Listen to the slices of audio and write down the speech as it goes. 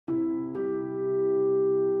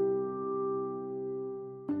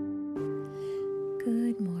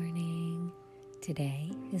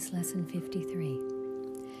Today is lesson 53,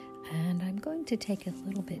 and I'm going to take a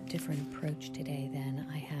little bit different approach today than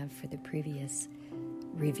I have for the previous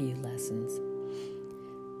review lessons.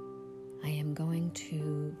 I am going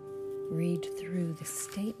to read through the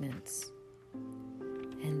statements,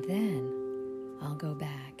 and then I'll go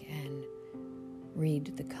back and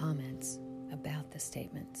read the comments about the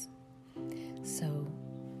statements. So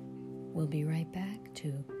we'll be right back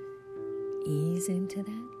to ease into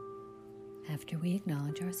that after we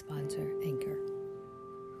acknowledge our sponsor, Anchor.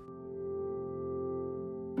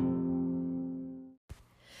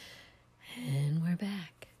 And we're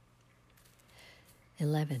back.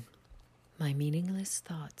 11. My meaningless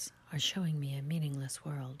thoughts are showing me a meaningless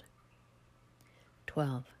world.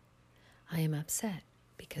 12. I am upset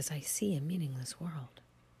because I see a meaningless world.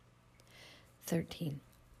 13.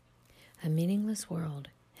 A meaningless world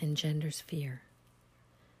engenders fear.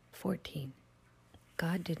 14.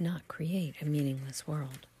 God did not create a meaningless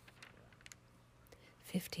world.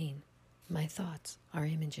 15. My thoughts are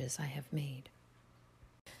images I have made.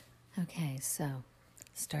 Okay, so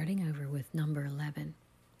starting over with number 11.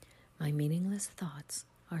 My meaningless thoughts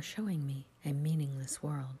are showing me a meaningless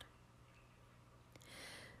world.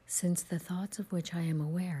 Since the thoughts of which I am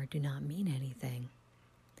aware do not mean anything,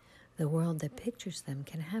 the world that pictures them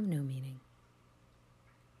can have no meaning.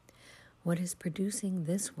 What is producing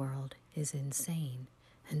this world is insane,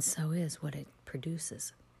 and so is what it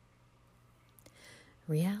produces.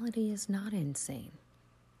 Reality is not insane,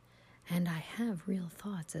 and I have real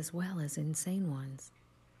thoughts as well as insane ones.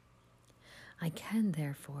 I can,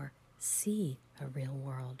 therefore, see a real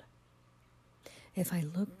world if I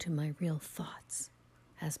look to my real thoughts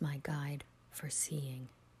as my guide for seeing.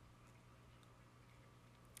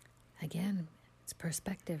 Again, it's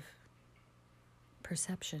perspective,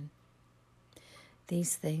 perception.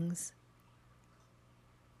 These things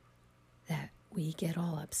that we get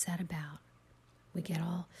all upset about, we get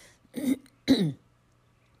all...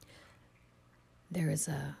 There is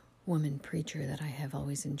a woman preacher that I have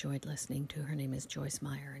always enjoyed listening to. Her name is Joyce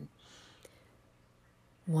Meyer, and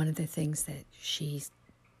one of the things that she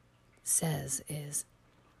says is,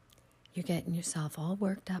 you're getting yourself all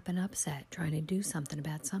worked up and upset trying to do something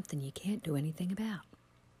about something you can't do anything about.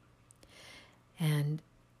 And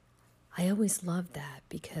I always loved that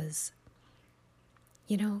because,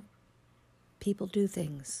 people do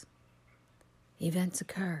things. Events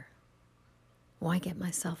occur. Why get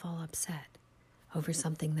myself all upset over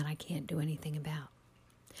something that I can't do anything about?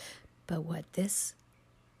 But what this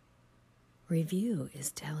review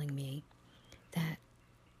is telling me that,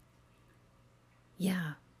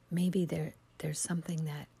 maybe there's something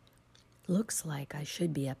that looks like I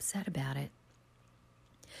should be upset about it,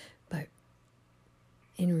 but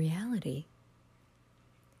in reality,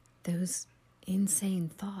 those insane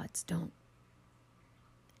thoughts don't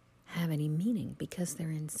have any meaning because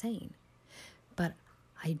they're insane. But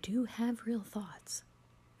I do have real thoughts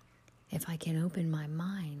if I can open my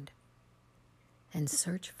mind and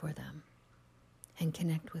search for them and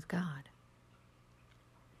connect with God.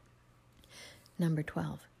 Number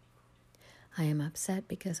 12. I am upset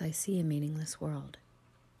because I see a meaningless world.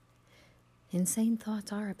 Insane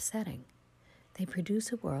thoughts are upsetting. They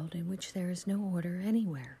produce a world in which there is no order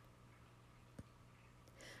anywhere.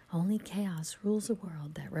 Only chaos rules a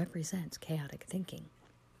world that represents chaotic thinking.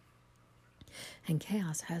 And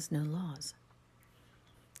chaos has no laws.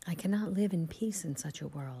 I cannot live in peace in such a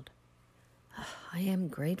world. I am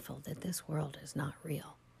grateful that this world is not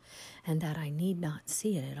real, and that I need not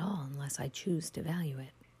see it at all unless I choose to value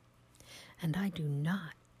it. And I do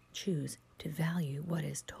not choose to value what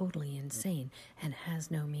is totally insane and has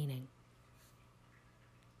no meaning.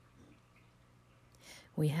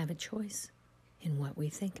 We have a choice in what we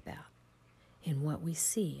think about, in what we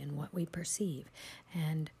see, in what we perceive.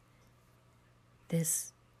 And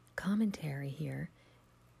this commentary here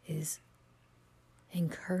is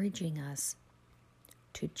encouraging us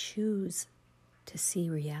to choose to see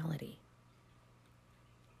reality.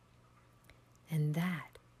 And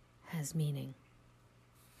that has meaning.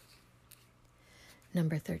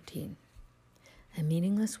 Number 13. A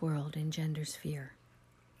meaningless world engenders fear.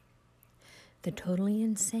 The totally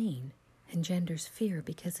insane engenders fear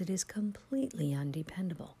because it is completely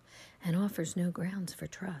undependable and offers no grounds for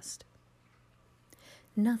trust.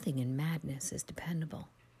 Nothing in madness is dependable.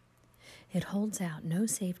 It holds out no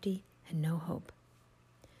safety and no hope.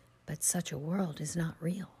 But such a world is not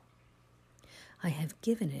real. I have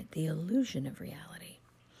given it the illusion of reality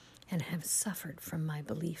and have suffered from my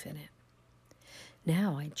belief in it.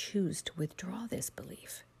 Now I choose to withdraw this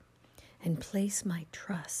belief and place my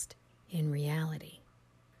trust in reality.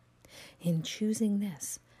 In choosing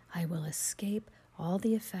this, I will escape all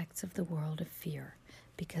the effects of the world of fear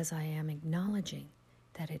because I am acknowledging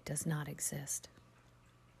that it does not exist.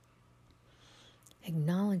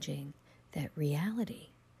 Acknowledging that reality,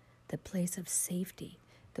 the place of safety,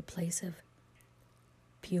 the place of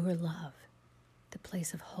pure love, the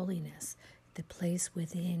place of holiness, the place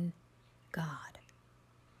within God,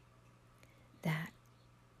 that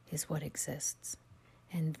is what exists,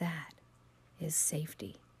 and that is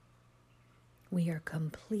safety. We are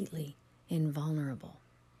completely invulnerable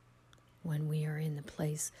when we are in the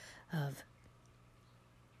place of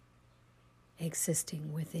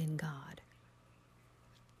existing within God.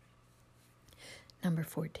 Number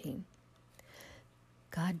 14.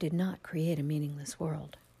 God did not create a meaningless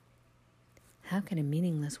world. How can a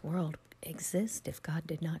meaningless world exist if God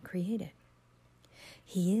did not create it?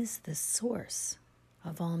 He is the source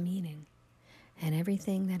of all meaning, and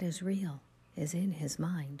everything that is real is in His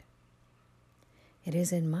mind. It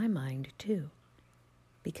is in my mind too,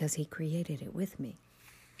 because He created it with me.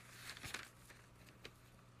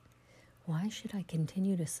 Why should I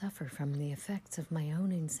continue to suffer from the effects of my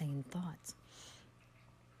own insane thoughts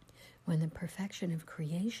when the perfection of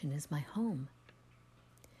creation is my home?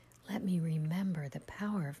 Let me remember the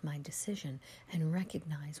power of my decision and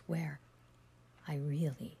recognize where I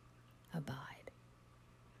really abide.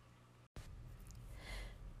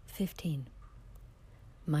 15.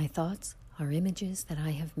 My thoughts are images that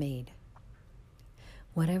I have made.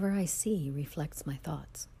 Whatever I see reflects my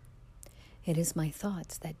thoughts. It is my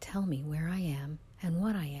thoughts that tell me where I am and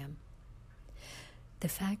what I am. The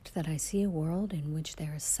fact that I see a world in which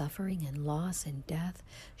there is suffering and loss and death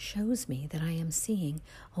shows me that I am seeing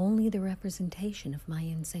only the representation of my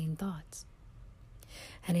insane thoughts,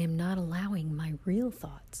 and I am not allowing my real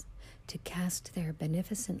thoughts to cast their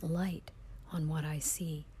beneficent light on what I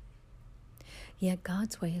see. Yet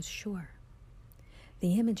God's way is sure.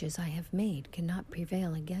 The images I have made cannot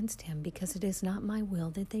prevail against Him because it is not my will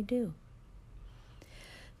that they do.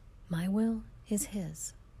 My will is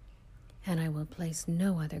His, and I will place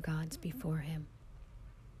no other gods before Him.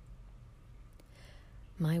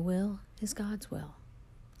 My will is God's will.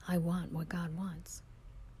 I want what God wants.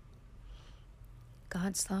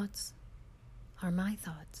 God's thoughts are my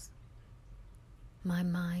thoughts. My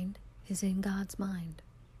mind is in God's mind.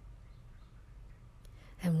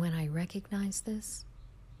 And when I recognize this,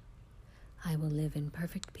 I will live in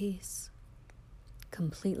perfect peace,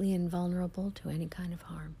 completely invulnerable to any kind of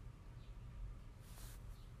harm.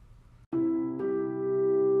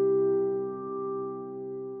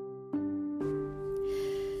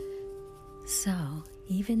 So,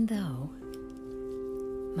 even though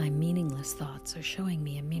my meaningless thoughts are showing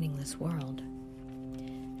me a meaningless world,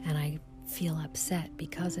 and I feel upset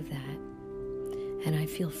because of that, and I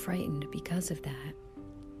feel frightened because of that,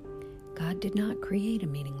 God did not create a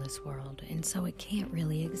meaningless world, and so it can't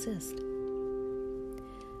really exist.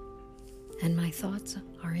 And my thoughts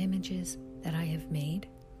are images that I have made,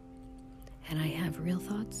 and I have real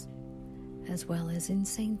thoughts as well as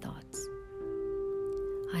insane thoughts.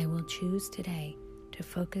 I will choose today to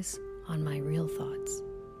focus on my real thoughts,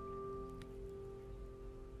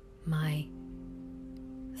 my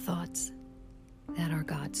thoughts that are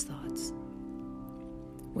God's thoughts,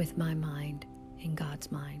 with my mind in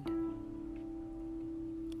God's mind.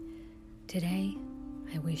 Today,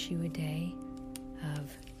 I wish you a day of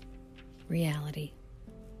reality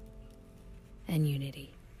and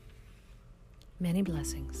unity. Many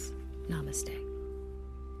blessings. Namaste.